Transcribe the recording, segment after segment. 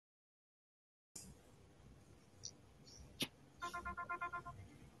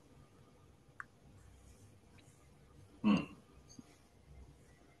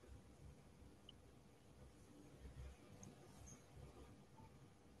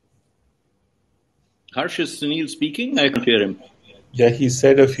Harsh, is Sunil speaking? I can't hear him. Yeah, he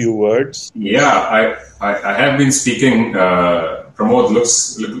said a few words. Yeah, I have been speaking. Pramod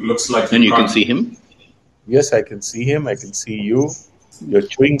looks like And you can see him? Yes, I can see him. I can see you. You're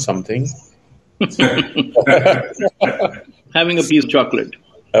chewing something. Having a piece of chocolate.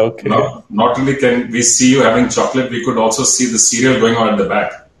 Okay. Not only can we see you having chocolate, we could also see the cereal going on at the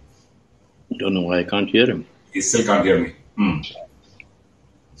back. Don't know why I can't hear him. He still can't hear me.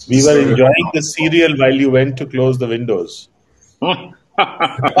 We were enjoying the cereal while you went to close the windows.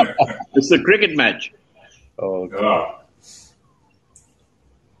 It's a cricket match. Okay.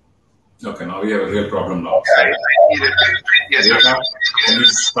 Okay, now we have a real problem now. Rekha, can you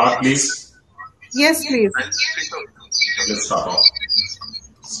start, please? Yes, please. Let's start off.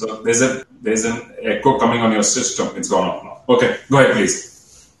 So there's an echo coming on your system. It's gone off now. Okay, go ahead, please.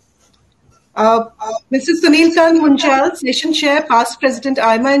 Mr. Sunil Munjal, Session Chair, Past President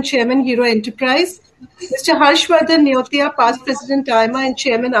AIMA and Chairman Hero Enterprise. Mr. Harshvardhan, Neotia, Past President AIMA and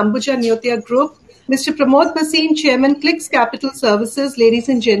Chairman Ambuja Neotia Group. Mr. Pramod, Bhasin, Chairman Clix Capital Services. Ladies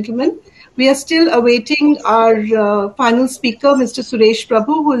and gentlemen, we are still awaiting our final speaker, Mr. Suresh Prabhu,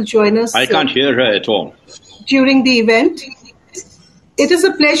 who will join us. I can't hear her at all. During the event. It is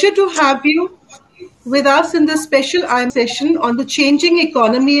a pleasure to have you with us in this special AIMA session on the changing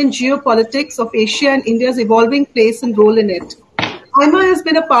economy and geopolitics of Asia and India's evolving place and role in it. AIMA has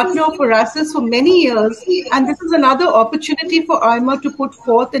been a partner of Horasis for many years, and this is another opportunity for AIMA to put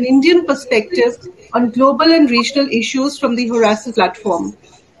forth an Indian perspective on global and regional issues from the Horasis platform.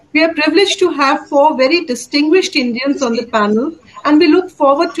 We are privileged to have 4 very distinguished Indians on the panel, and we look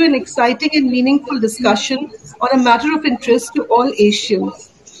forward to an exciting and meaningful discussion on a matter of interest to all Asians.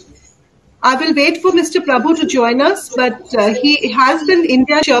 I will wait for Mr. Prabhu to join us, but he has been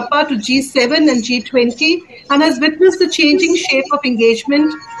India's Sherpa to G7 and G20 and has witnessed the changing shape of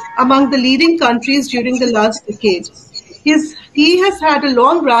engagement among the leading countries during the last decade. He has had a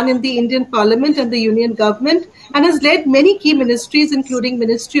long run in the Indian Parliament and the Union Government and has led many key ministries, including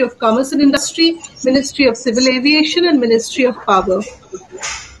Ministry of Commerce and Industry, Ministry of Civil Aviation, and Ministry of Power.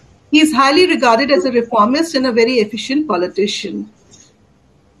 He is highly regarded as a reformist and a very efficient politician.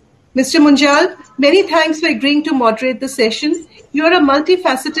 Mr. Munjal, many thanks for agreeing to moderate the session. You are a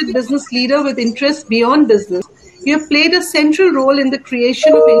multifaceted business leader with interests beyond business. You have played a central role in the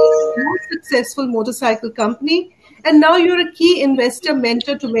creation of India's most successful motorcycle company, and now you are a key investor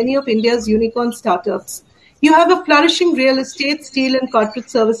mentor to many of India's unicorn startups. You have a flourishing real estate, steel, and corporate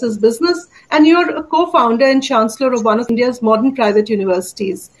services business, and you are a co-founder and chancellor of one of India's modern private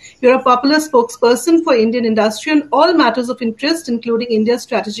universities. You're a popular spokesperson for Indian industry on all matters of interest, including India's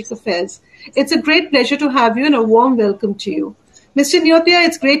strategic affairs. It's a great pleasure to have you and a warm welcome to you. Mr. Neotia,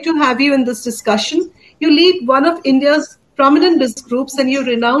 it's great to have you in this discussion. You lead one of India's prominent business groups and you're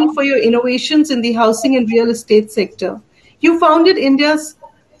renowned for your innovations in the housing and real estate sector. You founded India's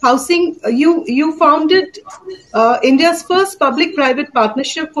India's first public-private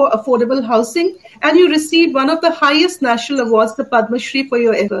partnership for affordable housing, and you received one of the highest national awards, the Padma Shri, for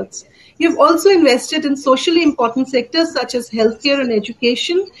your efforts. You've also invested in socially important sectors such as healthcare and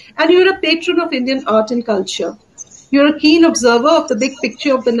education, and you're a patron of Indian art and culture. You're a keen observer of the big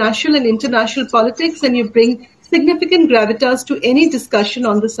picture of the national and international politics, and you bring significant gravitas to any discussion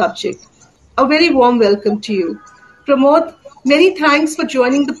on the subject. A very warm welcome to you. Pramod, many thanks for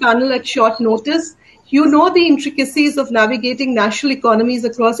joining the panel at short notice. You know the intricacies of navigating national economies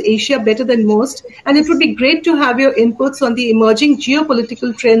across Asia better than most, and it would be great to have your inputs on the emerging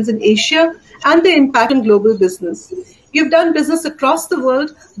geopolitical trends in Asia and the impact on global business. You've done business across the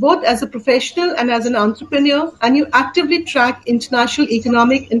world, both as a professional and as an entrepreneur, and you actively track international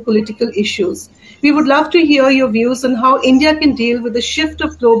economic and political issues. We would love to hear your views on how India can deal with the shift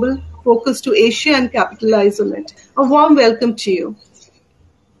of global focus to Asia and capitalize on it. A warm welcome to you.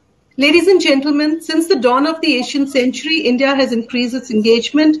 Ladies and gentlemen, since the dawn of the Asian century, India has increased its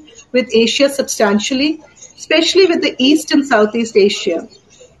engagement with Asia substantially, especially with the East and Southeast Asia.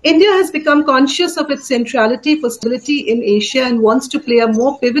 India has become conscious of its centrality for stability in Asia and wants to play a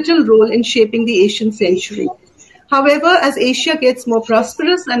more pivotal role in shaping the Asian century. However, as Asia gets more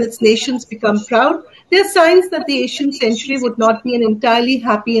prosperous and its nations become proud, there are signs that the Asian century would not be an entirely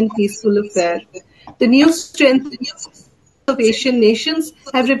happy and peaceful affair. The new strength of Asian nations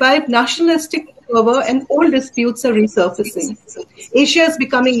have revived nationalistic fervor and old disputes are resurfacing. Asia is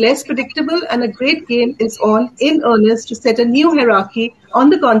becoming less predictable and a great game is on in earnest to set a new hierarchy on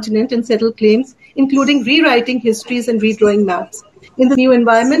the continent and settle claims, including rewriting histories and redrawing maps. In the new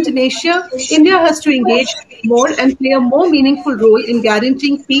environment in Asia, India has to engage more and play a more meaningful role in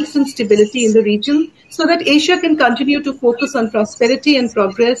guaranteeing peace and stability in the region so that Asia can continue to focus on prosperity and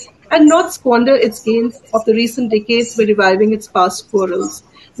progress and not squander its gains of the recent decades by reviving its past quarrels.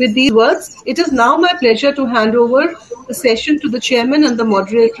 With these words, it is now my pleasure to hand over the session to the chairman and the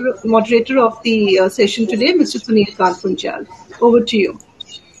moderator of the session today, Mr. Sunil Munjal. Over to you.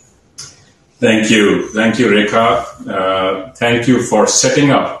 Thank you, Rekha. Thank you for setting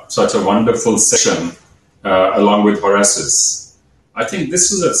up such a wonderful session along with Horasis. I think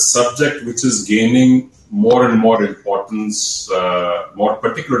this is a subject which is gaining more and more importance, more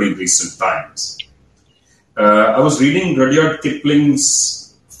particularly in recent times. I was reading Rudyard Kipling's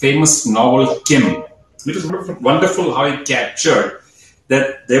famous novel Kim. It was wonderful how he captured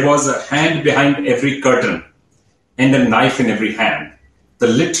that there was a hand behind every curtain and a knife in every hand. The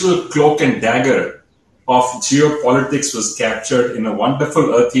literal cloak and dagger of geopolitics was captured in a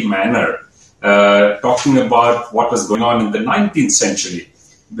wonderful earthy manner, talking about what was going on in the 19th century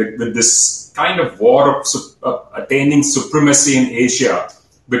with this kind of war of attaining supremacy in Asia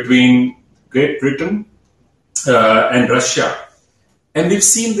between Great Britain and Russia. And we've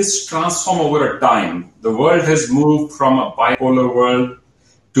seen this transform over a time. The world has moved from a bipolar world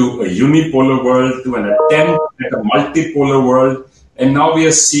to a unipolar world to an attempt at a multipolar world. And now we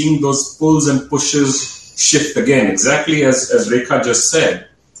are seeing those pulls and pushes shift again. Exactly as Rekha just said,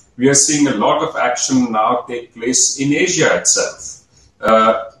 we are seeing a lot of action now take place in Asia itself.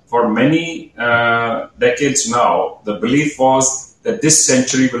 For many decades now, the belief was that this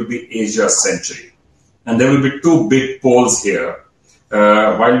century will be Asia's century. And there will be two big poles here.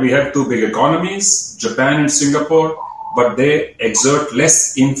 While we have two big economies, Japan and Singapore, but they exert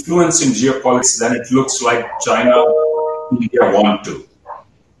less influence in geopolitics than it looks like China and India want to.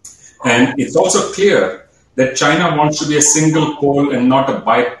 And it's also clear that China wants to be a single pole and not a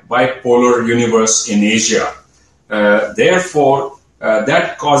bipolar universe in Asia. Therefore,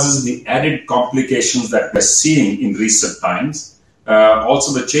 that causes the added complications that we're seeing in recent times.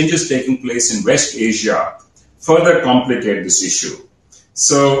 Also, the changes taking place in West Asia further complicate this issue.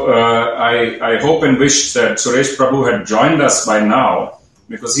 So I hope and wish that Suresh Prabhu had joined us by now,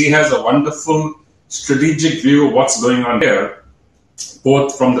 because he has a wonderful strategic view of what's going on here,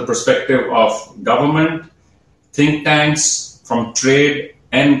 both from the perspective of government, think tanks, from trade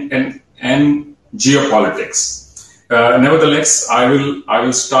and geopolitics. Nevertheless, I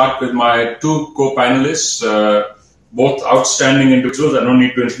will start with my two co-panelists, both outstanding individuals. I don't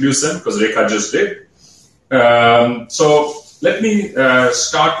need to introduce them because Rekha just did. So let me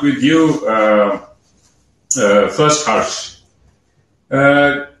start with you first, Harsh.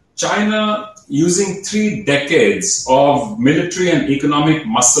 China, using 3 decades of military and economic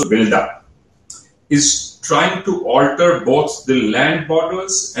muscle buildup, is trying to alter both the land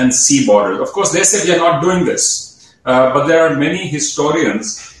borders and sea borders. Of course, they say we are not doing this, but there are many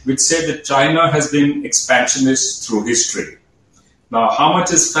historians which say that China has been expansionist through history. Now, how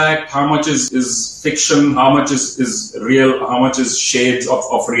much is fact, how much is fiction, how much is real, how much is shades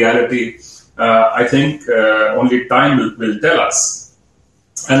of reality, I think only time will tell us.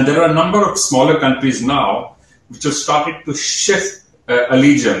 And there are a number of smaller countries now which have started to shift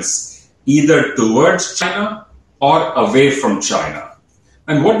allegiance either towards China or away from China.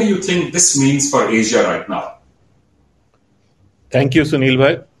 And what do you think this means for Asia right now? Thank you, Sunil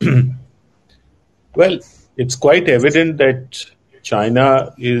bhai. Well, it's quite evident that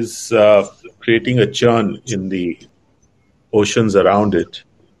China is creating a churn in the oceans around it.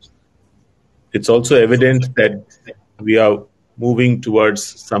 It's also evident that we are moving towards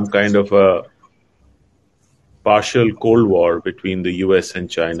some kind of a partial Cold War between the US and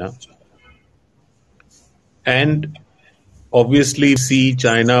China. And obviously see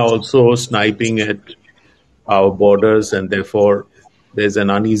China also sniping at our borders, and therefore there's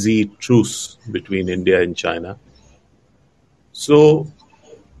an uneasy truce between India and China. So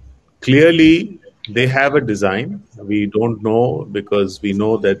clearly they have a design. We don't know, because we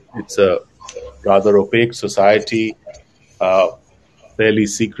know that it's a rather opaque society, fairly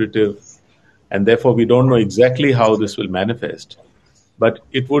secretive, and therefore we don't know exactly how this will manifest. But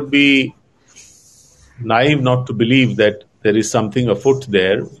it would be naive not to believe that there is something afoot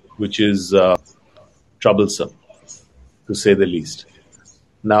there which is troublesome, to say the least.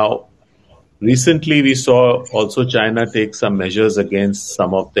 Now, recently we saw also China take some measures against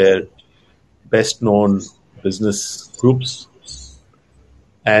some of their best known business groups,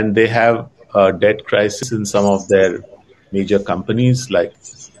 and they have a debt crisis in some of their major companies like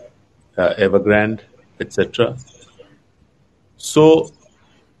Evergrande, etc. So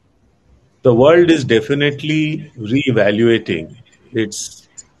the world is definitely reevaluating its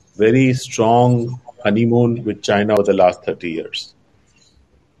very strong honeymoon with China over the last 30 years.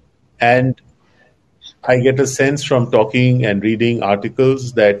 And I get a sense from talking and reading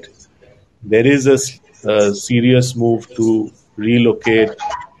articles that there is a serious move to relocate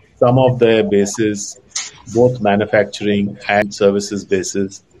some of their bases, both manufacturing and services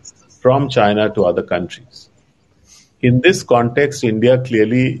bases, from China to other countries. In this context, India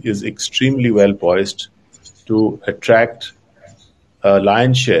clearly is extremely well poised to attract a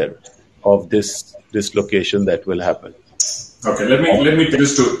lion's share of this dislocation that will happen. Okay, let me take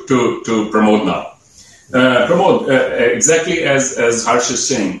this to Pramod now. Pramod, exactly as Harsh is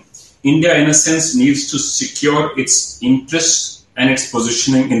saying, India in a sense needs to secure its interests and its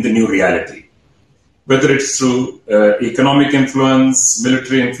positioning in the new reality, whether it's through economic influence,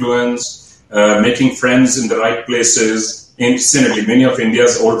 military influence, making friends in the right places. Incidentally, many of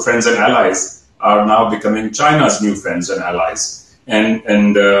India's old friends and allies are now becoming China's new friends and allies.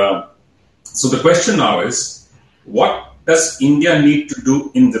 And so the question now is, what does India need to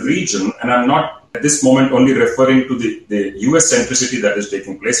do in the region? And I'm not at this moment only referring to the US centricity that is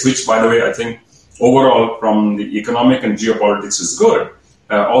taking place, which, by the way, I think overall from the economic and geopolitics is good,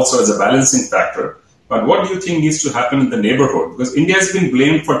 also as a balancing factor. But what do you think needs to happen in the neighborhood? Because India has been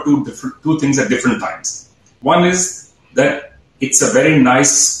blamed for two things at different times. One is that it's a very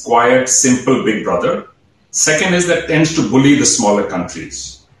nice, quiet, simple big brother. Second is that tends to bully the smaller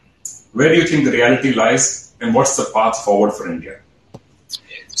countries. Where do you think the reality lies, and what's the path forward for India?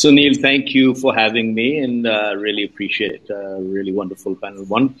 Sunil, thank you for having me, and really appreciate it. Really wonderful panel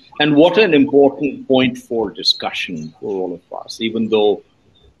one. And what an important point for discussion for all of us, even though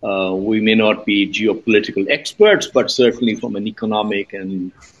we may not be geopolitical experts, but certainly from an economic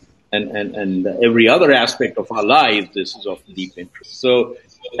and every other aspect of our lives, this is of deep interest. So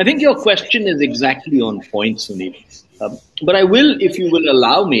I think your question is exactly on point, Sunil. But I will, if you will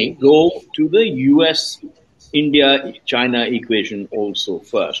allow me, go to the US-India-China equation also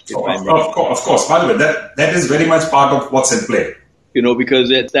first. Of course. By the way, that is very much part of what's in play. Because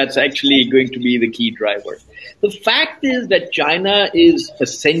that's actually going to be the key driver. The fact is that China's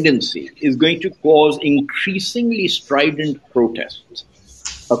ascendancy is going to cause increasingly strident protests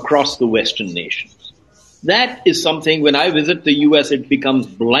across the Western nations. That is something, when I visit the US, it becomes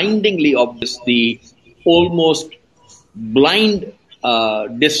blindingly obvious, the almost blind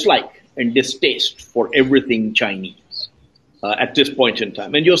dislike and distaste for everything Chinese at this point in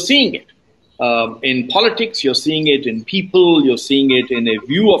time. And you're seeing it in politics, you're seeing it in people, you're seeing it in a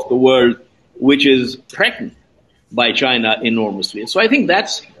view of the world which is threatened by China enormously. So I think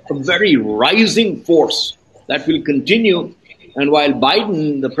that's a very rising force that will continue. And while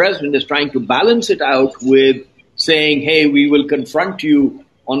Biden, the president, is trying to balance it out with saying, hey, we will confront you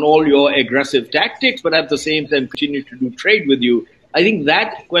on all your aggressive tactics, but at the same time continue to do trade with you, I think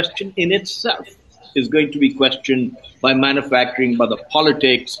that question in itself is going to be questioned by manufacturing, by the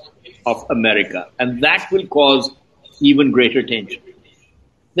politics of America. And that will cause even greater tension.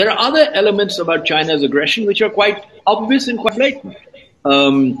 There are other elements about China's aggression which are quite obvious and quite blatant.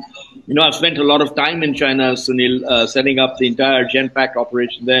 I've spent a lot of time in China, Sunil, setting up the entire GenPact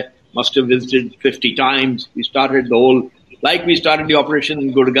operation there. Must have visited 50 times. We started the operation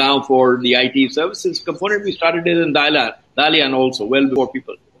in Gurgaon for the IT services component. We started it in Dalian also, well before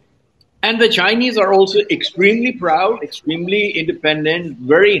people. And the Chinese are also extremely proud, extremely independent,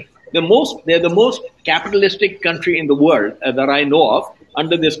 they're the most capitalistic country in the world that I know of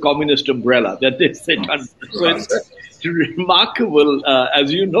under this communist umbrella that they sit under. So it's remarkable,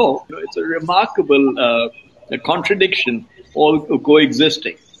 as you know, it's a remarkable contradiction, all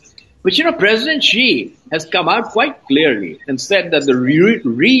coexisting. But, President Xi has come out quite clearly and said that the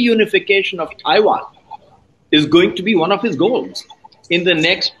reunification of Taiwan is going to be one of his goals in the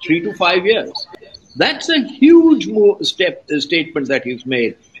next 3 to 5 years. That's a huge statement that he's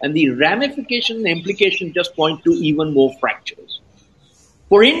made. And the ramification and implication just point to even more fractures.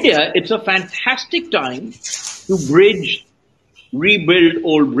 For India, it's a fantastic time to rebuild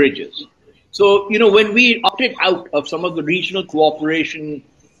old bridges. So, when we opted out of some of the regional cooperation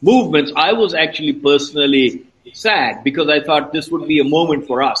movements, I was actually personally sad because I thought this would be a moment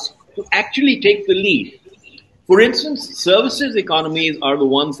for us to actually take the lead. For instance, services economies are the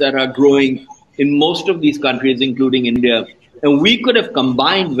ones that are growing in most of these countries, including India. And we could have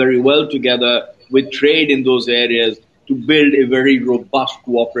combined very well together with trade in those areas to build a very robust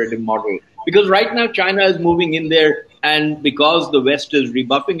cooperative model. Because right now China is moving in there, and because the West is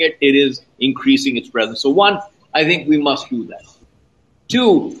rebuffing it, it is increasing its presence. So one, I think we must do that.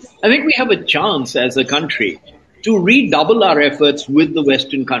 Two, I think we have a chance as a country to redouble our efforts with the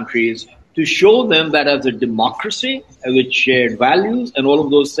Western countries to show them that as a democracy with shared values and all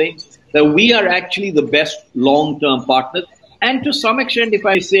of those things, that we are actually the best long-term partners. And to some extent, if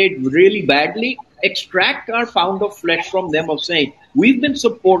I say it really badly, extract our pound of flesh from them of saying, we've been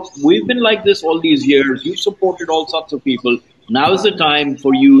like this all these years, you've supported all sorts of people, now is the time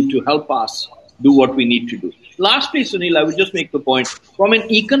for you to help us do what we need to do. Lastly, Sunil, I would just make the point, from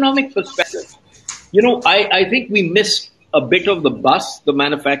an economic perspective, I think we missed a bit of the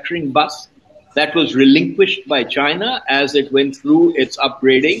manufacturing bus that was relinquished by China as it went through its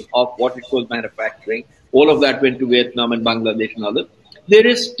upgrading of what it was manufacturing. All of that went to Vietnam and Bangladesh and others. There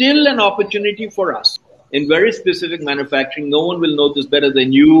is still an opportunity for us in very specific manufacturing. No one will know this better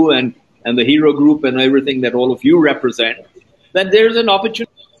than you and the Hero Group and everything that all of you represent, that there is an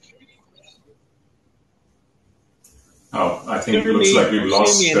opportunity. Oh, I think it looks like we've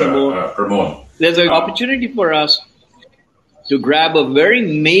lost Pramod. There's an opportunity for us to grab a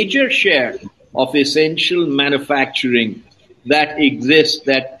very major share of essential manufacturing that exists,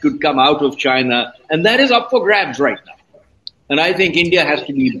 that could come out of China, and that is up for grabs right now. And I think India has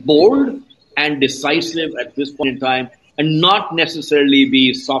to be bold and decisive at this point in time and not necessarily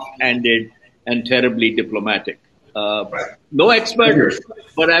be soft-handed and terribly diplomatic. No expert,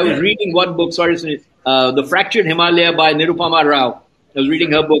 but I was reading one book, The Fractured Himalaya by Nirupama Rao. I was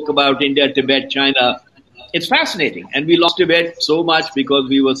reading her book about India, Tibet, China. It's fascinating. And we lost Tibet so much because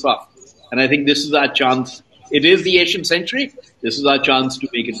we were soft. And I think this is our chance. It is the Asian century. This is our chance to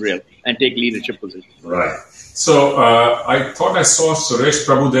make it real and take leadership position. Right. So I thought I saw Suresh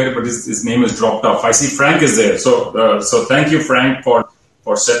Prabhu there, but his name is dropped off. I see Frank is there. So thank you, Frank,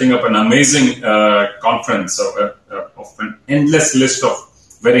 for setting up an amazing conference of an endless list of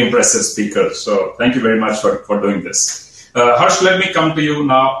very impressive speakers. So thank you very much for doing this. Harsh, let me come to you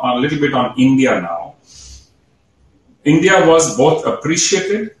now a little bit on India now. India was both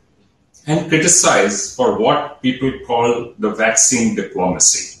appreciated and criticized for what people call the vaccine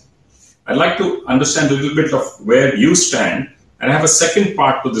diplomacy. I'd like to understand a little bit of where you stand, and I have a second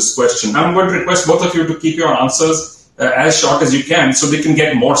part to this question. I'm going to request both of you to keep your answers as short as you can so they can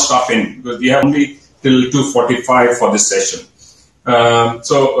get more stuff in, because we have only till 2:45 for this session.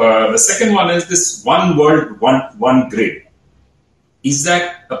 The second one is this one world, one grid. Is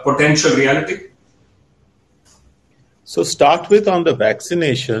that a potential reality? So start with on the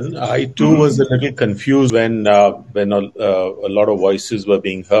vaccination. I too was a little confused when a lot of voices were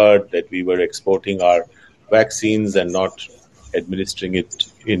being heard that we were exporting our vaccines and not administering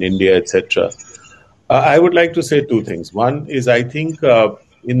it in India, etc. I would like to say two things. One is I think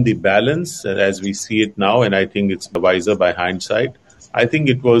in the balance, as we see it now, and I think it's wiser by hindsight, I think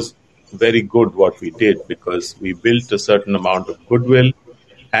it was very good what we did because we built a certain amount of goodwill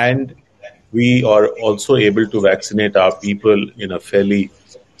and we are also able to vaccinate our people in a fairly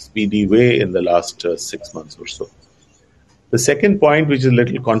speedy way in the last 6 months or so. The second point, which is a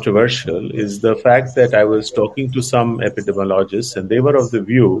little controversial, is the fact that I was talking to some epidemiologists and they were of the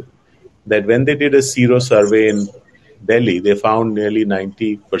view that when they did a sero survey in Delhi, they found nearly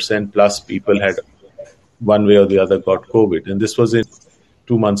 90% plus people had one way or the other got COVID. And this was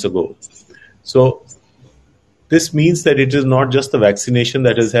 2 months ago. So this means that it is not just the vaccination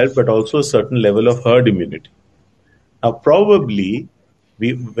that has helped, but also a certain level of herd immunity. Now, probably,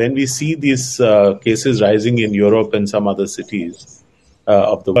 when we see these cases rising in Europe and some other cities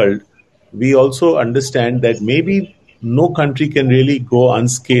of the world, we also understand that maybe no country can really go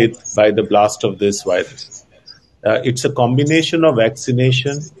unscathed by the blast of this virus. It's a combination of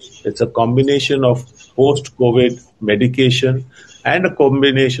vaccination, it's a combination of post-COVID medication, and a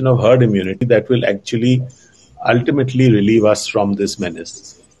combination of herd immunity that will actually ultimately relieve us from this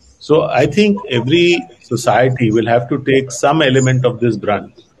menace. So I think every society will have to take some element of this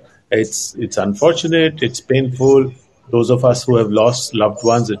brunt. It's unfortunate, it's painful. Those of us who have lost loved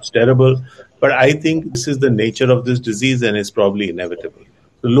ones, it's terrible. But I think this is the nature of this disease and it's probably inevitable.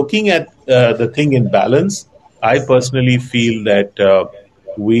 So looking at the thing in balance, I personally feel that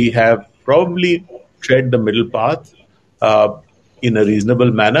we have probably tread the middle path in a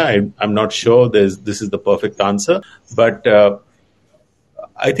reasonable manner. I'm not sure this is the perfect answer, but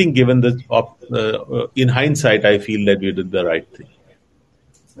I think given in hindsight, I feel that we did the right thing.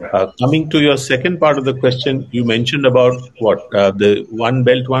 Coming to your second part of the question, you mentioned about what? The One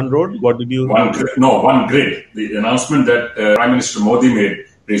Belt, One Road? What did you... One grid. The announcement that Prime Minister Modi made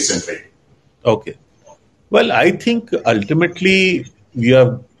recently. Okay. Well, I think ultimately we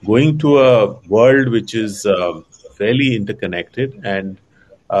are going to a world which is fairly interconnected, and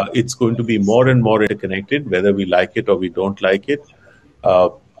it's going to be more and more interconnected, whether we like it or we don't like it.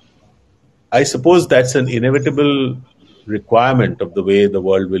 I suppose that's an inevitable requirement of the way the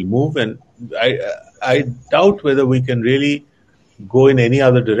world will move. And I doubt whether we can really go in any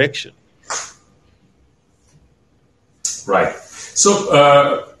other direction. Right.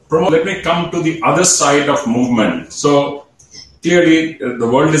 So, Pramod, let me come to the other side of movement. So, clearly, the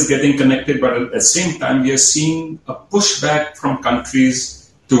world is getting connected, but at the same time, we are seeing a pushback from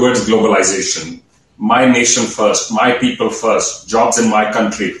countries towards globalization. My nation first, my people first, jobs in my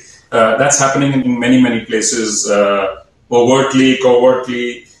country. That's happening in many, many places, overtly,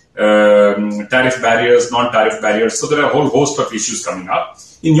 covertly, tariff barriers, non-tariff barriers. So there are a whole host of issues coming up.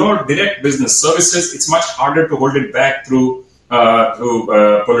 In your direct business services, it's much harder to hold it back through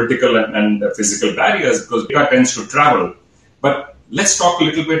political and physical barriers because Rekha tends to travel. But let's talk a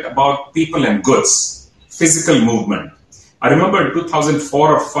little bit about people and goods, physical movement. I remember in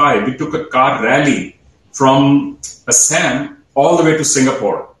 2004 or 5, we took a car rally from Assam all the way to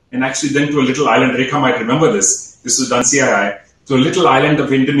Singapore and actually then to a little island. Rekha might remember this. This was done CII, to a little island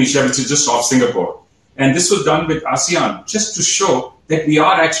of Indonesia, which is just off Singapore. And this was done with ASEAN just to show that we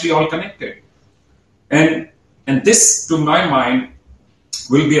are actually all connected. And this, to my mind,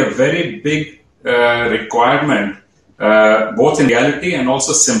 will be a very big requirement, both in reality and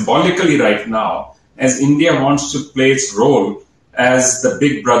also symbolically right now, as India wants to play its role as the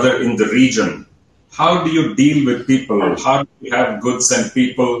big brother in the region. How do you deal with people? How do you have goods and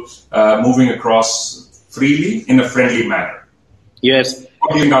people moving across freely in a friendly manner? Yes.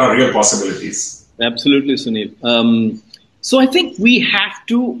 What do you think are real possibilities? Absolutely, Sunil. So I think we have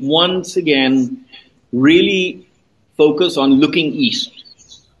to once again really focus on looking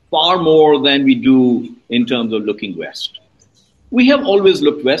east far more than we do in terms of looking west. We have always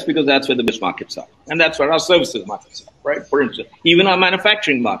looked west because that's where the biggest markets are. And that's where our services markets are, right? For instance, even our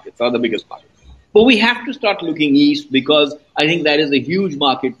manufacturing markets are the biggest markets. But we have to start looking east because I think that is a huge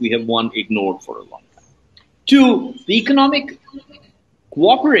market we have, one, ignored for a long time. Two, the economic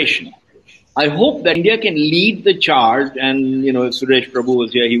cooperation. I hope that India can lead the charge, and if Suresh Prabhu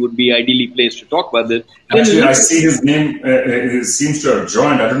was here, he would be ideally placed to talk about this. Actually, I see his name seems to have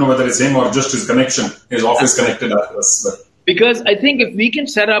joined. I don't know whether it's him or just his connection. His office connected us. But. Because I think if we can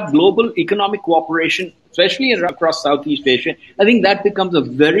set up global economic cooperation, especially across Southeast Asia, I think that becomes a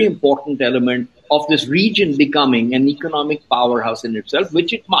very important element of this region becoming an economic powerhouse in itself,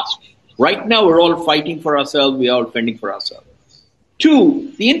 which it must. Right now, we're all fighting for ourselves. We are all fending for ourselves.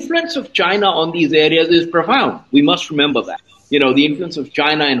 Two, the influence of China on these areas is profound. We must remember that. The influence of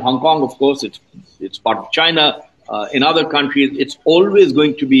China in Hong Kong, of course, it's part of China. In other countries, it's always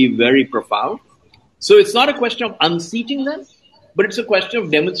going to be very profound. So it's not a question of unseating them, but it's a question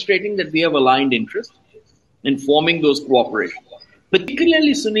of demonstrating that we have aligned interests in forming those cooperations.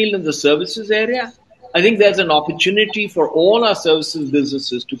 Particularly, Sunil, in the services area, I think there's an opportunity for all our services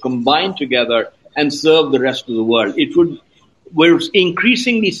businesses to combine together and serve the rest of the world. We're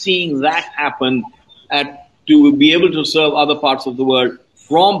increasingly seeing that happen to be able to serve other parts of the world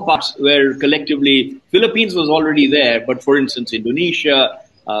from parts where collectively Philippines was already there, but for instance, Indonesia,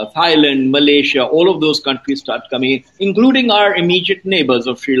 Thailand, Malaysia, all of those countries start coming in, including our immediate neighbors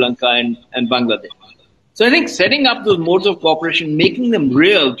of Sri Lanka and Bangladesh. So I think setting up those modes of cooperation, making them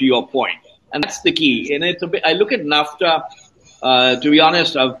real, to your point, and that's the key. And it's I look at NAFTA, to be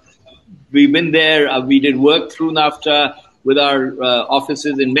honest, we've been there, we did work through NAFTA with our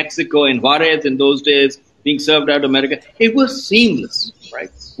offices in Mexico, in Juarez in those days, being served out of America. It was seamless,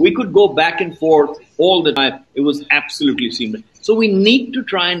 right? We could go back and forth all the time. It was absolutely seamless. So we need to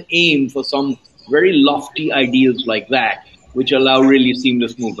try and aim for some very lofty ideals like that, which allow really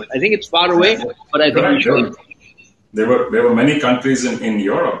seamless movement. I think it's far away, but I think we should. There were many countries in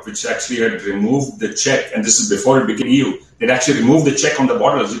Europe which actually had removed the check, and this is before it became EU. They'd actually removed the check on the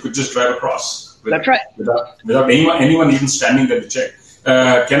borders. You could just drive across. That's right. Without anyone even standing there to check.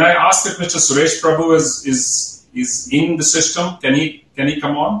 Can I ask if Mr. Suresh Prabhu is in the system? Can he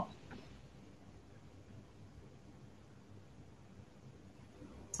come on?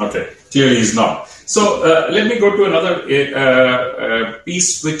 Okay, clearly he's not. So let me go to another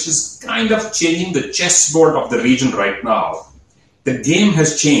piece which is kind of changing the chessboard of the region right now. The game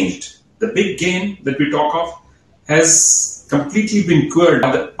has changed. The big game that we talk of has completely been cured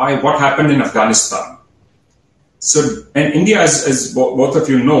by what happened in Afghanistan. So, and India, as both of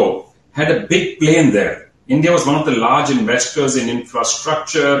you know, had a big play in there. India was one of the large investors in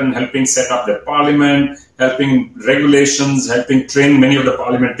infrastructure and helping set up their parliament, helping regulations, helping train many of the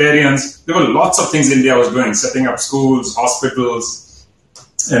parliamentarians. There were lots of things India was doing, setting up schools, hospitals,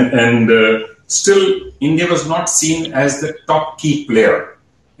 and still India was not seen as the top key player.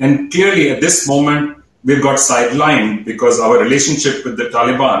 And clearly at this moment, we've got sidelined because our relationship with the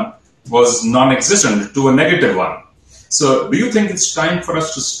Taliban was non-existent to a negative one. So do you think it's time for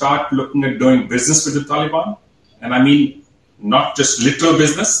us to start looking at doing business with the Taliban? And I mean, not just literal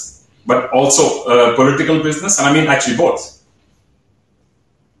business, but also political business. And I mean, actually both.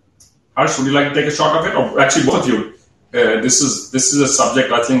 Harsh, would you like to take a shot of it? Or actually both of you? This is a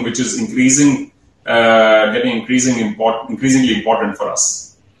subject, I think, which is getting increasingly important for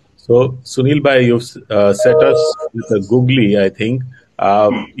us. So, Sunil Bhai, you've set us with a googly, I think.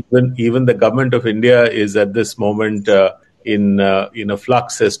 Even the government of India is at this moment in a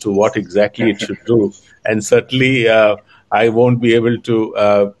flux as to what exactly it should do. And certainly, I won't be able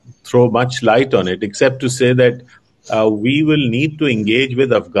to throw much light on it, except to say that we will need to engage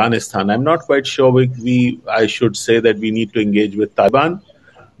with Afghanistan. I'm not quite sure I should say that we need to engage with Taliban,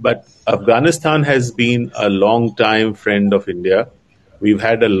 but Afghanistan has been a long time friend of India. We've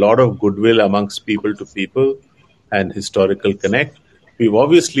had a lot of goodwill amongst people to people and historical connect. We've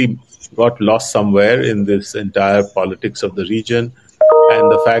obviously got lost somewhere in this entire politics of the region,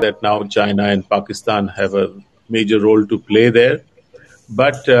 and the fact that now China and Pakistan have a major role to play there.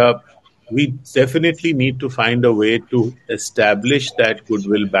 But we definitely need to find a way to establish that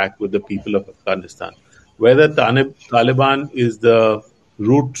goodwill back with the people of Afghanistan. Whether Taliban is the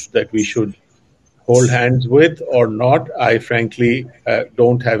route that we should hold hands with or not, I frankly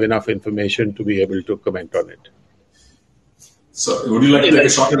don't have enough information to be able to comment on it. So, would you like to take a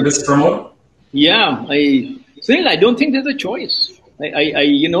shot at this, Pramod? Yeah, I don't think there's a choice.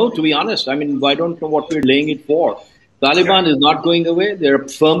 To be honest, I mean, I don't know what we're laying it for. Taliban is not going away. They're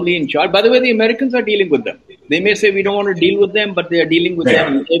firmly in charge. By the way, the Americans are dealing with them. They may say we don't want to deal with them, but they are dealing with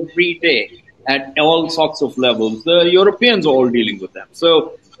them every day at all sorts of levels. The Europeans are all dealing with them.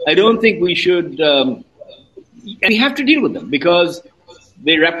 So I don't think we should... we have to deal with them because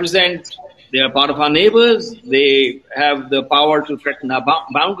they are part of our neighbors. They have the power to threaten our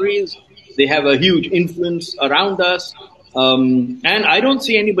boundaries. They have a huge influence around us. And I don't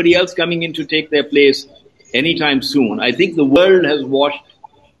see anybody else coming in to take their place anytime soon. I think the world has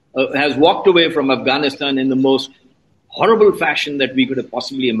walked away from Afghanistan in the most horrible fashion that we could have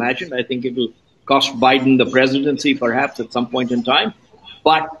possibly imagined. I think it will cost Biden the presidency perhaps at some point in time.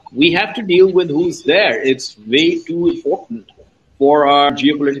 But we have to deal with who's there. It's way too important for our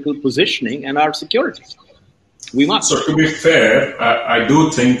geopolitical positioning and our security. We must. So to be fair, I do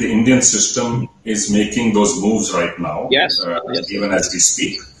think the Indian system is making those moves right now. Yes. Even as we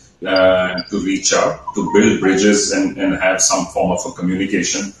speak. To reach out, to build bridges and have some form of a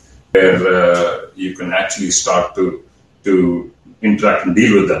communication where you can actually start to interact and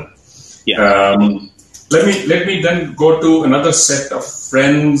deal with them. Yeah. Let me then go to another set of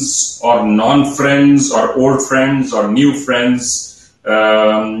friends or non-friends or old friends or new friends.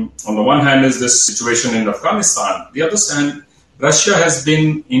 On the one hand is this situation in Afghanistan. The other hand, Russia has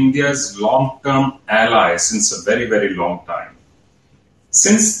been India's long-term ally since a very, very long time.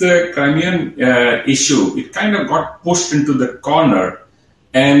 Since the Crimean issue, it kind of got pushed into the corner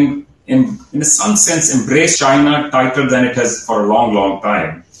and in some sense embraced China tighter than it has for a long, long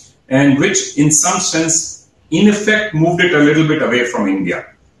time. And which in some sense, in effect, moved it a little bit away from India.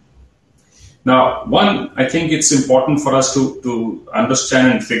 Now, I think it's important for us to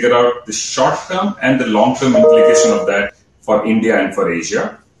understand and figure out the short-term and the long-term implication of that for India and for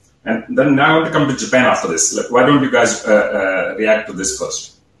Asia. And then now I want to come to Japan after this. Why don't you guys react to this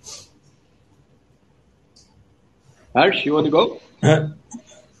first? Harsh, you want to go?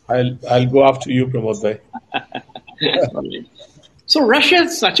 I'll go after you, Pramod bhai. So Russia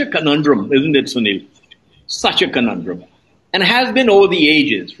is such a conundrum, isn't it, Sunil? Such a conundrum. And has been over the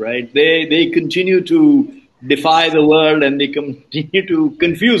ages, right? They continue to defy the world and they continue to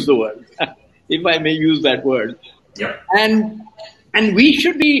confuse the world, if I may use that word. Yeah. And we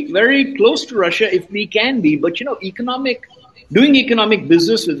should be very close to Russia if we can be. But, doing economic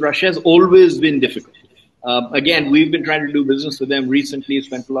business with Russia has always been difficult. Again, we've been trying to do business with them recently,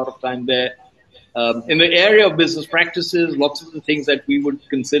 spent a lot of time there. In the area of business practices, lots of the things that we would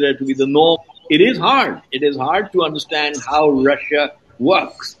consider to be the norm, it is hard. It is hard to understand how Russia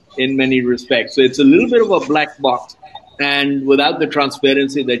works in many respects. So it's a little bit of a black box and without the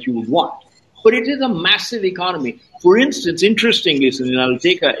transparency that you would want. But it is a massive economy. For instance, interestingly, Sunil,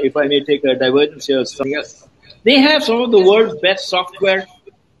 if I may take a divergence here, something else. They have some of the world's best software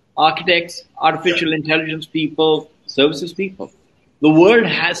architects, artificial intelligence people, services people. The world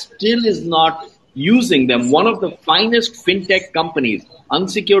still is not using them. One of the finest fintech companies,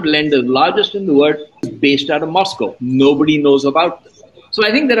 unsecured lenders, largest in the world, is based out of Moscow. Nobody knows about them. So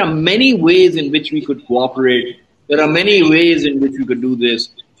I think there are many ways in which we could cooperate. There are many ways in which we could do this.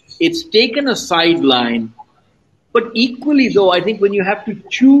 It's taken a sideline But equally, though, I think when you have to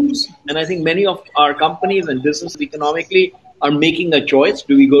choose, and I think many of our companies and businesses economically are making a choice: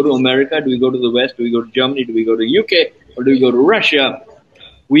 do we go to America? Do we go to the West? Do we go to Germany? Do we go to UK? Or do we go to Russia?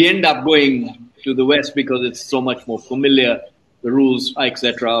 We end up going to the West because it's so much more familiar. The rules,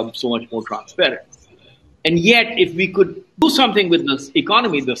 etc., are so much more transparent. And yet, if we could do something with this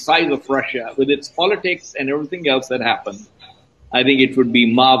economy, the size of Russia, with its politics and everything else that happened, I think it would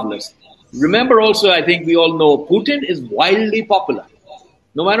be marvelous. Remember also, I think we all know Putin is wildly popular.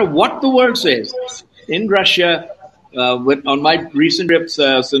 No matter what the world says, in Russia, on my recent trips,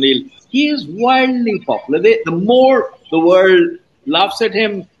 Sunil, he is wildly popular. The more the world laughs at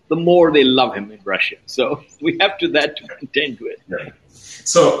him, the more they love him in Russia. So we have to contend with. Right.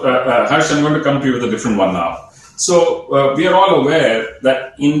 So, Harsh, I'm going to come to you with a different one now. So, we are all aware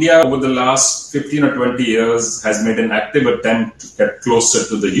that India over the last 15 or 20 years has made an active attempt to get closer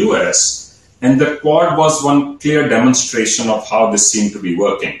to the US. And the Quad was one clear demonstration of how this seemed to be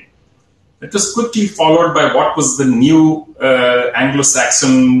working. It was quickly followed by what was the new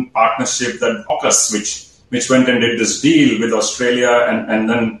Anglo-Saxon partnership, that AUKUS, which went and did this deal with Australia and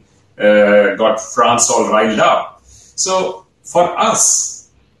then got France all riled up. So for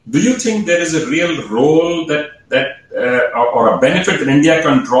us, do you think there is a real role or a benefit that India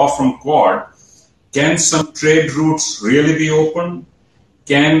can draw from Quad? Can some trade routes really be opened?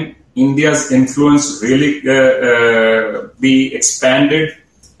 Can India's influence really be expanded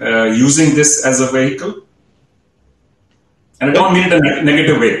using this as a vehicle? And I don't mean it in a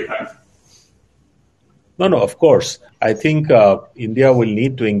negative way. No, of course. I think India will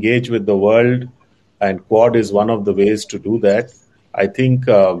need to engage with the world, and Quad is one of the ways to do that. I think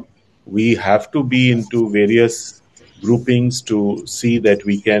we have to be into various groupings to see that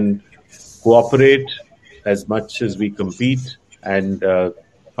we can cooperate as much as we compete and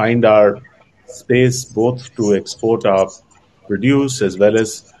find our space both to export our produce as well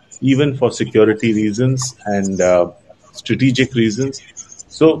as even for security reasons and strategic reasons.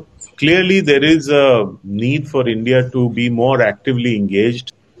 So clearly there is a need for India to be more actively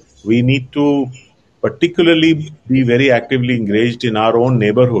engaged. We need to particularly be very actively engaged in our own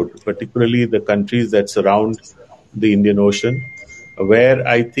neighborhood, particularly the countries that surround the Indian Ocean, where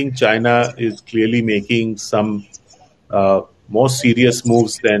I think China is clearly making some more serious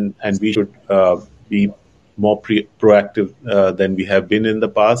moves and we should be more proactive than we have been in the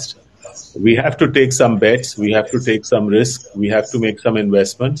past. We have to take some bets, we have to take some risk, we have to make some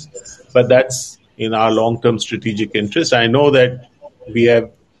investments, but that's in our long-term strategic interest. I know that we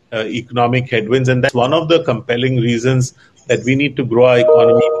have economic headwinds, and that's one of the compelling reasons that we need to grow our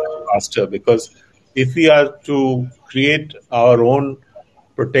economy faster, because if we are to create our own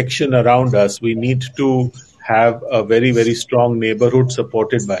protection around us, we need to have a very, very strong neighborhood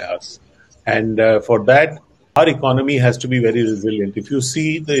supported by us. And for that, our economy has to be very resilient. If you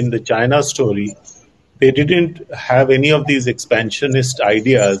see in the China story, they didn't have any of these expansionist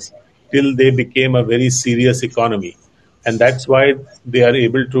ideas till they became a very serious economy. And that's why they are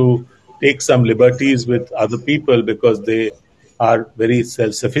able to take some liberties with other people, because they are very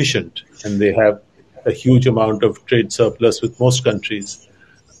self-sufficient and they have a huge amount of trade surplus with most countries.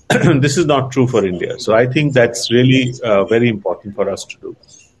 This is not true for India. So I think that's really very important for us to do.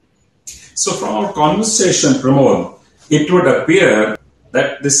 So from our conversation, Pramod, it would appear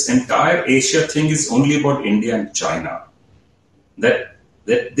that this entire Asia thing is only about India and China. That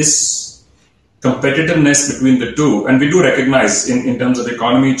this competitiveness between the two, and we do recognize in terms of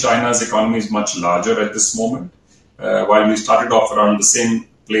economy, China's economy is much larger at this moment. While we started off around the same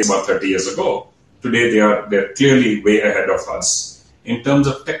place about 30 years ago, today they're clearly way ahead of us. In terms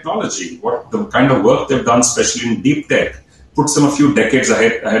of technology, what the kind of work they've done, especially in deep tech, puts them a few decades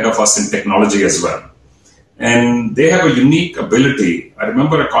ahead of us in technology as well. And they have a unique ability. I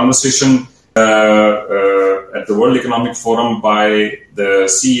remember a conversation at the World Economic Forum by the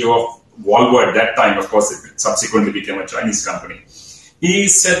CEO of Volvo at that time. Of course, it subsequently became a Chinese company. He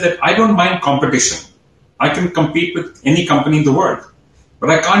said that I don't mind competition. I can compete with any company in the world,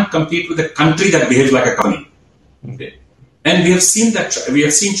 but I can't compete with a country that behaves like a company. Okay. And we have seen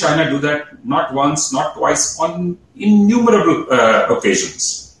China do that not once, not twice, on innumerable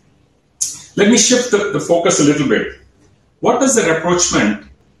occasions. Let me shift the focus a little bit. What does the rapprochement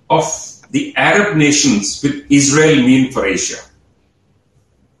of the Arab nations with Israel mean for Asia?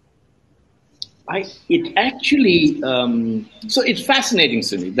 It actually, so it's fascinating,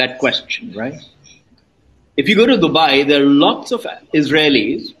 Sunil, that question, right? If you go to Dubai, there are lots of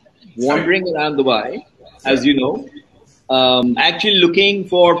Israelis wandering around Dubai, as you know, actually looking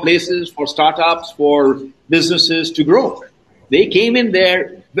for places for startups, for businesses to grow. They came in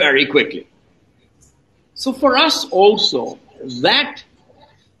there very quickly. So for us also, that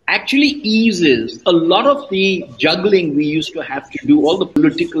actually eases a lot of the juggling we used to have to do, all the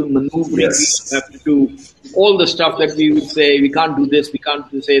political maneuvering we used to have to do, all the stuff that we would say, we can't do this, we can't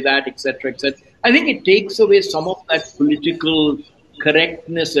say that, etc., etc. I think it takes away some of that political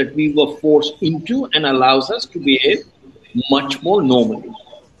correctness that we were forced into and allows us to behave much more normally,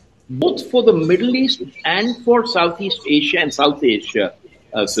 both for the Middle East and for Southeast Asia and South Asia,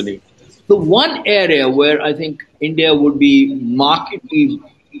 Sunil. The one area where I think India would be markedly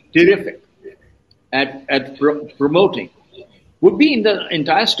terrific at promoting would be in the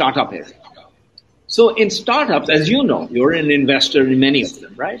entire startup area. So in startups, as you know, you're an investor in many of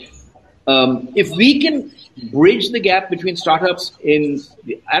them, right? If we can bridge the gap between startups in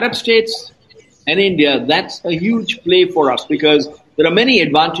the Arab states and India, that's a huge play for us because there are many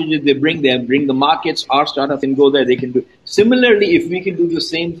advantages they bring there, bring the markets, our startup can go there, they can do. Similarly, if we can do the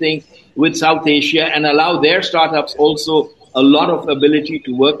same thing with South Asia and allow their startups also a lot of ability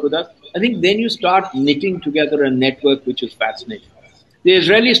to work with us, I think then you start knitting together a network which is fascinating. The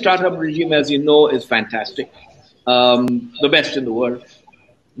Israeli startup regime, as you know, is fantastic, the best in the world.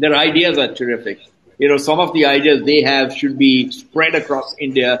 Their ideas are terrific. You know, some of the ideas they have should be spread across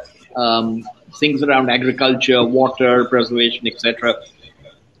India. Things around agriculture, water preservation, etc.,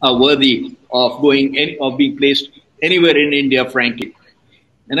 are worthy of being placed anywhere in India, frankly.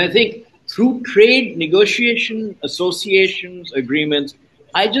 And I think through trade, negotiation, associations, agreements,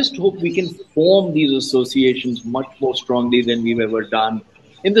 I just hope we can form these associations much more strongly than we've ever done.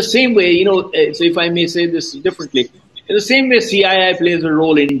 In the same way, you know, so if I may say this differently, in the same way CII plays a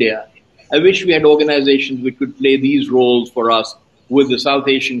role in India, I wish we had organizations which could play these roles for us with the South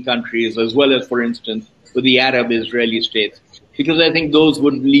Asian countries, as well as, for instance, with the Arab-Israeli states, because I think those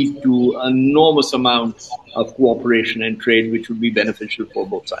would lead to enormous amounts of cooperation and trade, which would be beneficial for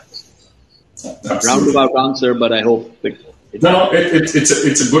both sides. Absolutely. Roundabout answer, but I hope it's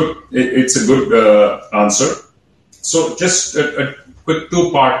a good answer. So just a quick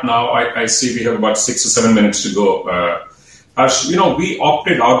two-part now. I see we have about 6 or 7 minutes to go. You know, we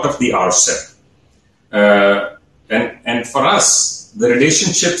opted out of the RCEP, and for us, the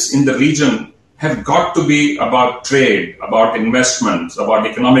relationships in the region have got to be about trade, about investments, about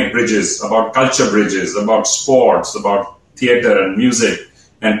economic bridges, about culture bridges, about sports, about theater and music,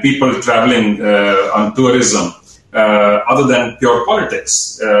 and people traveling on tourism, other than pure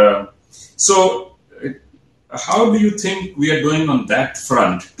politics. So how do you think we are doing on that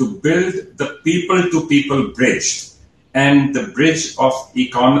front to build the people-to-people bridge and the bridge of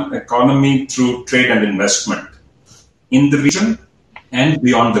economy through trade and investment in the region and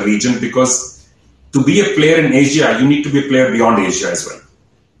beyond the region? Because to be a player in Asia, you need to be a player beyond Asia as well.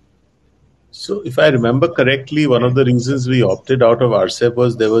 So if I remember correctly, one of the reasons we opted out of RCEP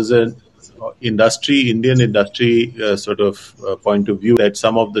was there was an Indian industry point of view that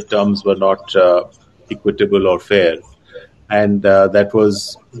some of the terms were not equitable or fair. And that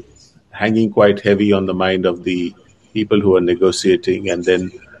was hanging quite heavy on the mind of the people who were negotiating. And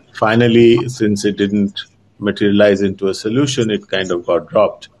then finally, since it didn't materialize into a solution, it kind of got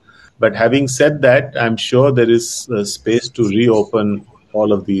dropped. But having said that, I'm sure there is space to reopen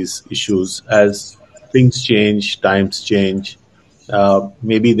all of these issues as things change, times change.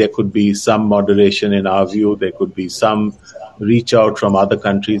 Maybe there could be some moderation in our view. There could be some reach out from other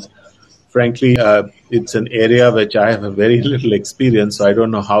countries. Frankly, it's an area which I have a very little experience, so I don't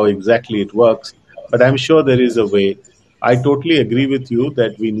know how exactly it works. But I'm sure there is a way. I totally agree with you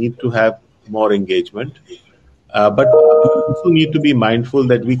that we need to have more engagement. But we also need to be mindful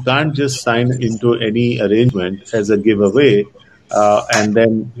that we can't just sign into any arrangement as a giveaway and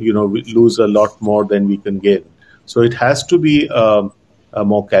then, we lose a lot more than we can gain. So it has to be a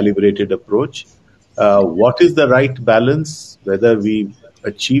more calibrated approach. What is the right balance, whether we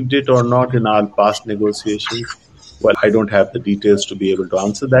achieved it or not in our past negotiations? Well, I don't have the details to be able to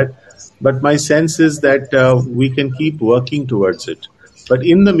answer that. But my sense is that we can keep working towards it. But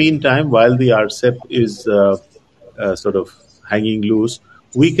in the meantime, while the RCEP is sort of hanging loose,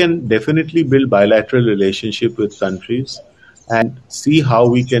 we can definitely build bilateral relationship with countries and see how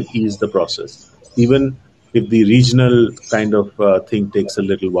we can ease the process, even if the regional kind of thing takes a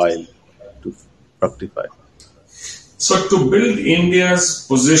little while to fructify. So to build India's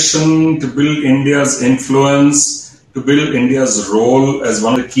position, to build India's influence, to build India's role as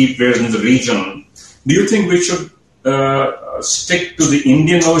one of the key players in the region, do you think we should stick to the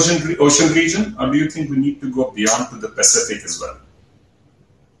Indian Ocean region, or do you think we need to go beyond to the Pacific as well?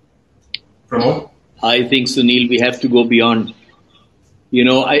 Pramod? I think, Sunil, we have to go beyond.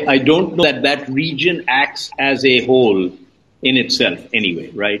 I don't know that region acts as a whole in itself anyway,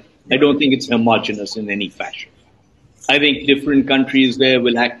 right? I don't think it's homogenous in any fashion. I think different countries there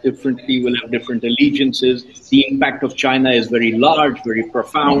will act differently, will have different allegiances. The impact of China is very large, very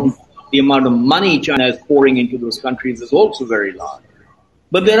profound. The amount of money China is pouring into those countries is also very large.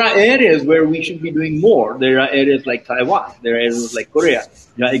 But there are areas where we should be doing more. There are areas like Taiwan, there are areas like Korea,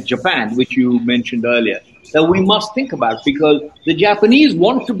 like Japan, which you mentioned earlier, that we must think about, because the Japanese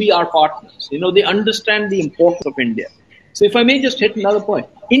want to be our partners. They understand the importance of India. So if I may just hit another point,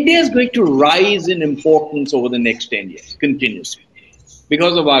 India is going to rise in importance over the next 10 years, continuously,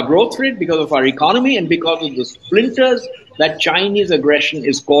 because of our growth rate, because of our economy, and because of the splinters that Chinese aggression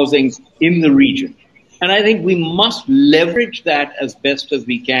is causing in the region. And I think we must leverage that as best as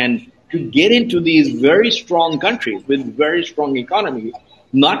we can to get into these very strong countries with very strong economies,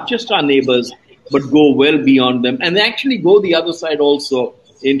 not just our neighbors, but go well beyond them, and actually go the other side also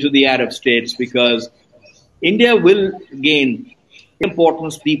into the Arab states, because India will gain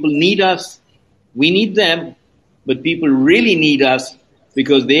importance. People need us. We need them. But people really need us,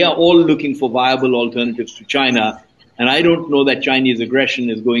 because they are all looking for viable alternatives to China. And I don't know that Chinese aggression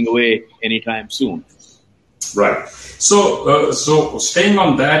is going away anytime soon. Right. So staying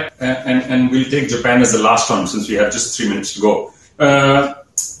on that, and we'll take Japan as the last one, since we have just 3 minutes to go.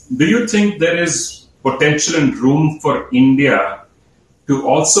 Do you think there is potential and room for India to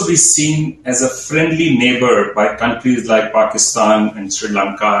also be seen as a friendly neighbor by countries like Pakistan and Sri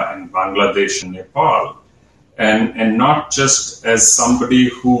Lanka and Bangladesh and Nepal, and not just as somebody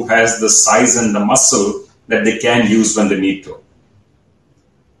who has the size and the muscle that they can use when they need to?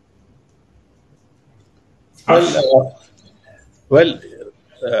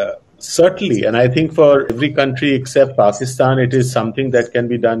 Certainly. And I think for every country except Pakistan, it is something that can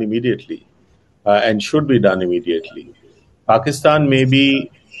be done immediately and should be done immediately. Pakistan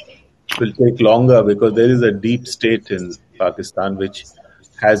maybe will take longer, because there is a deep state in Pakistan which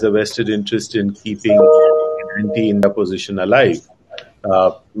has a vested interest in keeping an anti-India position alive.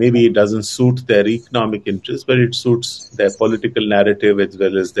 Maybe it doesn't suit their economic interests, but it suits their political narrative as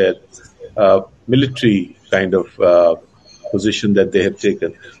well as their military kind of position that they have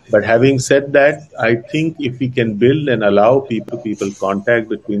taken. But having said that, I think if we can build and allow people contact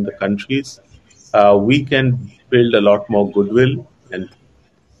between the countries, we can build a lot more goodwill. And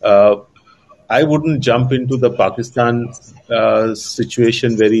I wouldn't jump into the Pakistan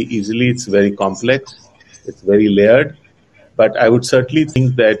situation very easily. It's very complex. It's very layered. But I would certainly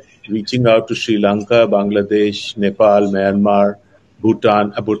think that reaching out to Sri Lanka, Bangladesh, Nepal, Myanmar,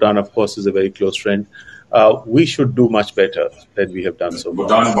 Bhutan, of course, is a very close friend. We should do much better than we have done so far.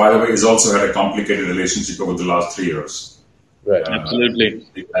 Bhutan, by the way, has also had a complicated relationship over the last 3 years. Right. Absolutely.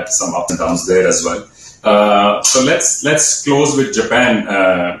 We've had some ups and downs there as well. So let's close with Japan,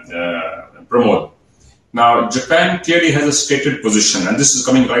 Pramod. Now, Japan clearly has a stated position, and this is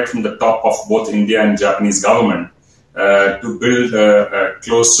coming right from the top of both India and Japanese government, to build a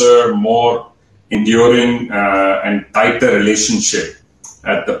closer, more enduring and tighter relationship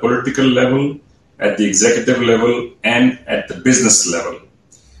at the political level, at the executive level, and at the business level.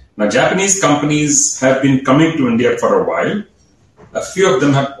 Now, Japanese companies have been coming to India for a while. A few of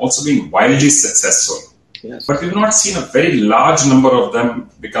them have also been wildly successful. Yes. But we've not seen a very large number of them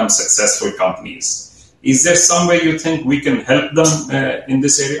become successful companies. Is there some way you think we can help them in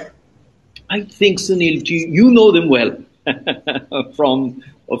this area? I think, Sunil, you know them well from,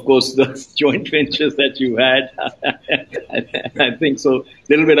 of course, the joint ventures that you had. I think so. A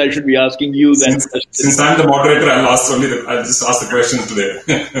little bit I should be asking you that. Since I'm the moderator, I'll just ask the question today.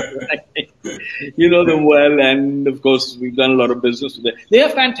 You know them well, and of course, we've done a lot of business with them. They are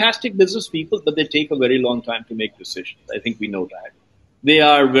fantastic business people, but they take a very long time to make decisions. I think we know that.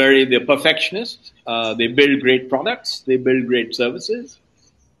 They're perfectionists. They build great products. They build great services.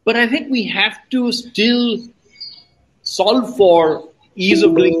 But I think we have to still solve for ease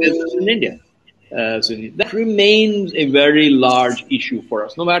of doing business in India. So that remains a very large issue for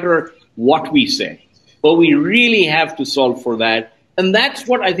us, no matter what we say. But we really have to solve for that. And that's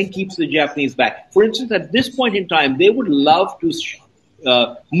what I think keeps the Japanese back. For instance, at this point in time, they would love to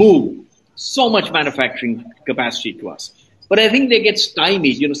move so much manufacturing capacity to us. But I think they get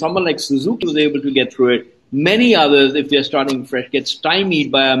stymied. You know, someone like Suzuki was able to get through it. Many others, if they're starting fresh, get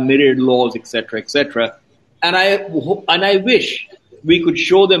stymied by our myriad laws, etc., etc. And I wish we could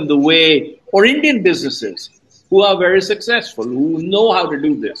show them the way, or Indian businesses who are very successful, who know how to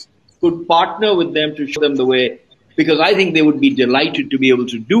do this, could partner with them to show them the way, because I think they would be delighted to be able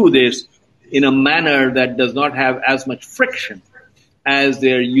to do this in a manner that does not have as much friction as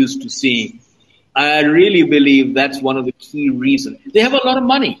they're used to seeing. I really believe that's one of the key reasons. They have a lot of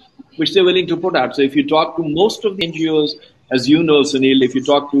money, which they're willing to put out. So if you talk to most of the NGOs As you know, Sunil, if you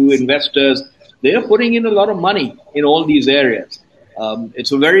talk to investors, they are putting in a lot of money in all these areas.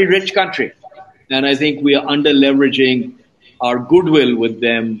 It's a very rich country. And I think we are under leveraging our goodwill with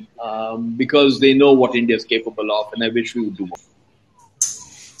them because they know what India is capable of. And I wish we would do more.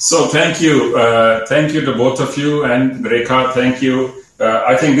 So thank you. Thank you to both of you, and Rekha, thank you.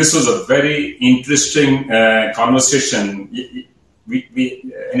 I think this was a very interesting conversation.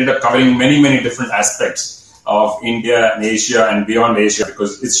 We ended up covering many different aspects of India and Asia and beyond Asia,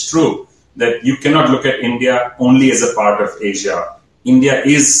 because it's true that you cannot look at India only as a part of Asia. India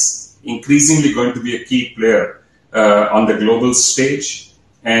is increasingly going to be a key player on the global stage,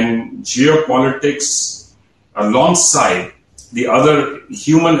 and geopolitics alongside the other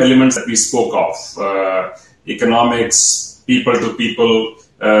human elements that we spoke of, economics, people to people,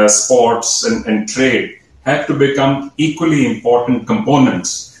 sports and trade, have to become equally important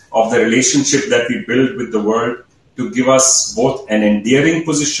components of the relationship that we build with the world to give us both an endearing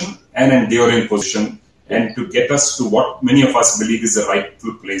position and enduring position, and to get us to what many of us believe is the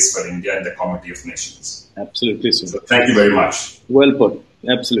rightful place for India in the comity of nations. Absolutely. So thank you very much. Well put.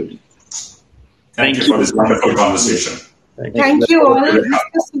 Absolutely. Thank you for this wonderful conversation. Thank you all.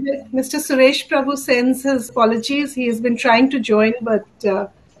 Mr. Suresh Prabhu sends his apologies. He has been trying to join but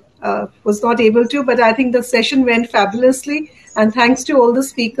was not able to. But I think the session went fabulously. And thanks to all the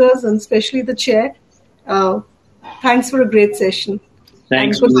speakers and especially the chair. Thanks for a great session.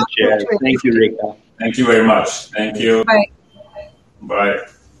 Thanks to the chair. Thank you, Rekha. Thank you very much. Thank you. Bye. Bye.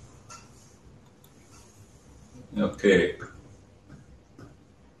 Okay.